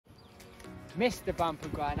Mr. Bumper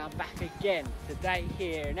Guy, and I'm back again today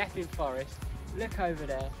here in Epping Forest. Look over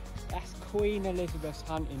there, that's Queen Elizabeth's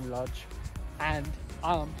Hunting Lodge, and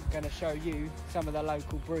I'm going to show you some of the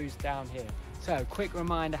local brews down here. So, quick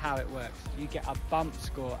reminder how it works. You get a bump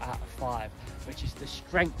score out of 5, which is the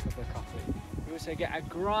strength of the coffee. You also get a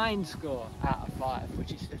grind score out of 5,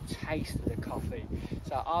 which is the taste of the coffee.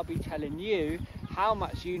 So I'll be telling you how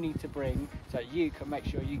much you need to bring so you can make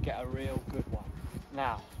sure you get a real good one.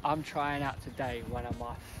 Now, I'm trying out today one of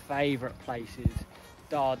my favourite places,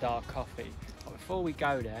 Dada Coffee. But before we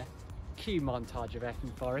go there, cue montage of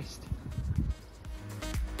Epping Forest.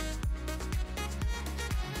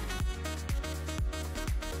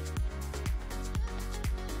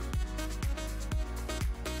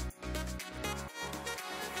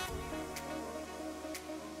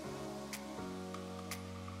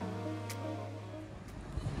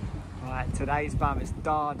 Right, today's bum is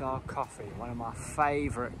Dada Coffee, one of my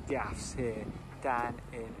favourite gaffs here down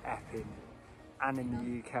in Epping and in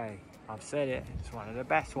the UK. I've said it, it's one of the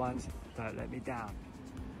best ones, don't let me down.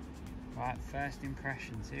 Right, first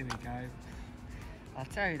impressions, here we go. I'll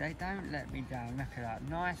tell you, they don't let me down. Look at that,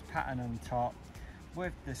 nice pattern on top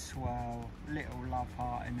with the swirl, little love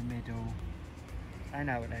heart in the middle. They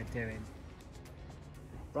know what they're doing.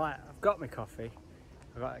 Right, I've got my coffee.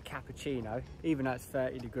 I've got a cappuccino, even though it's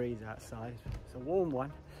 30 degrees outside. It's a warm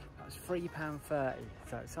one. That was £3.30,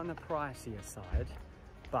 so it's on the pricier side,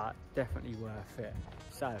 but definitely worth it.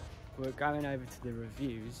 So we're going over to the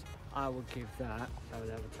reviews. I will give that, so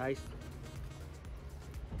we'll have a taste.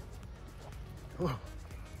 Whew.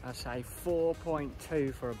 I'd say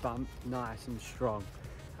 4.2 for a bump, nice and strong.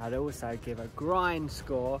 I'd also give a grind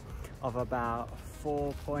score of about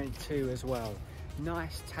 4.2 as well.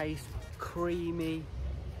 Nice taste, creamy.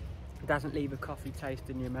 Doesn't leave a coffee taste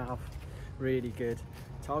in your mouth. Really good.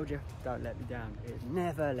 Told you, don't let me down. It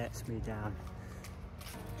never lets me down.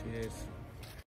 Cheers.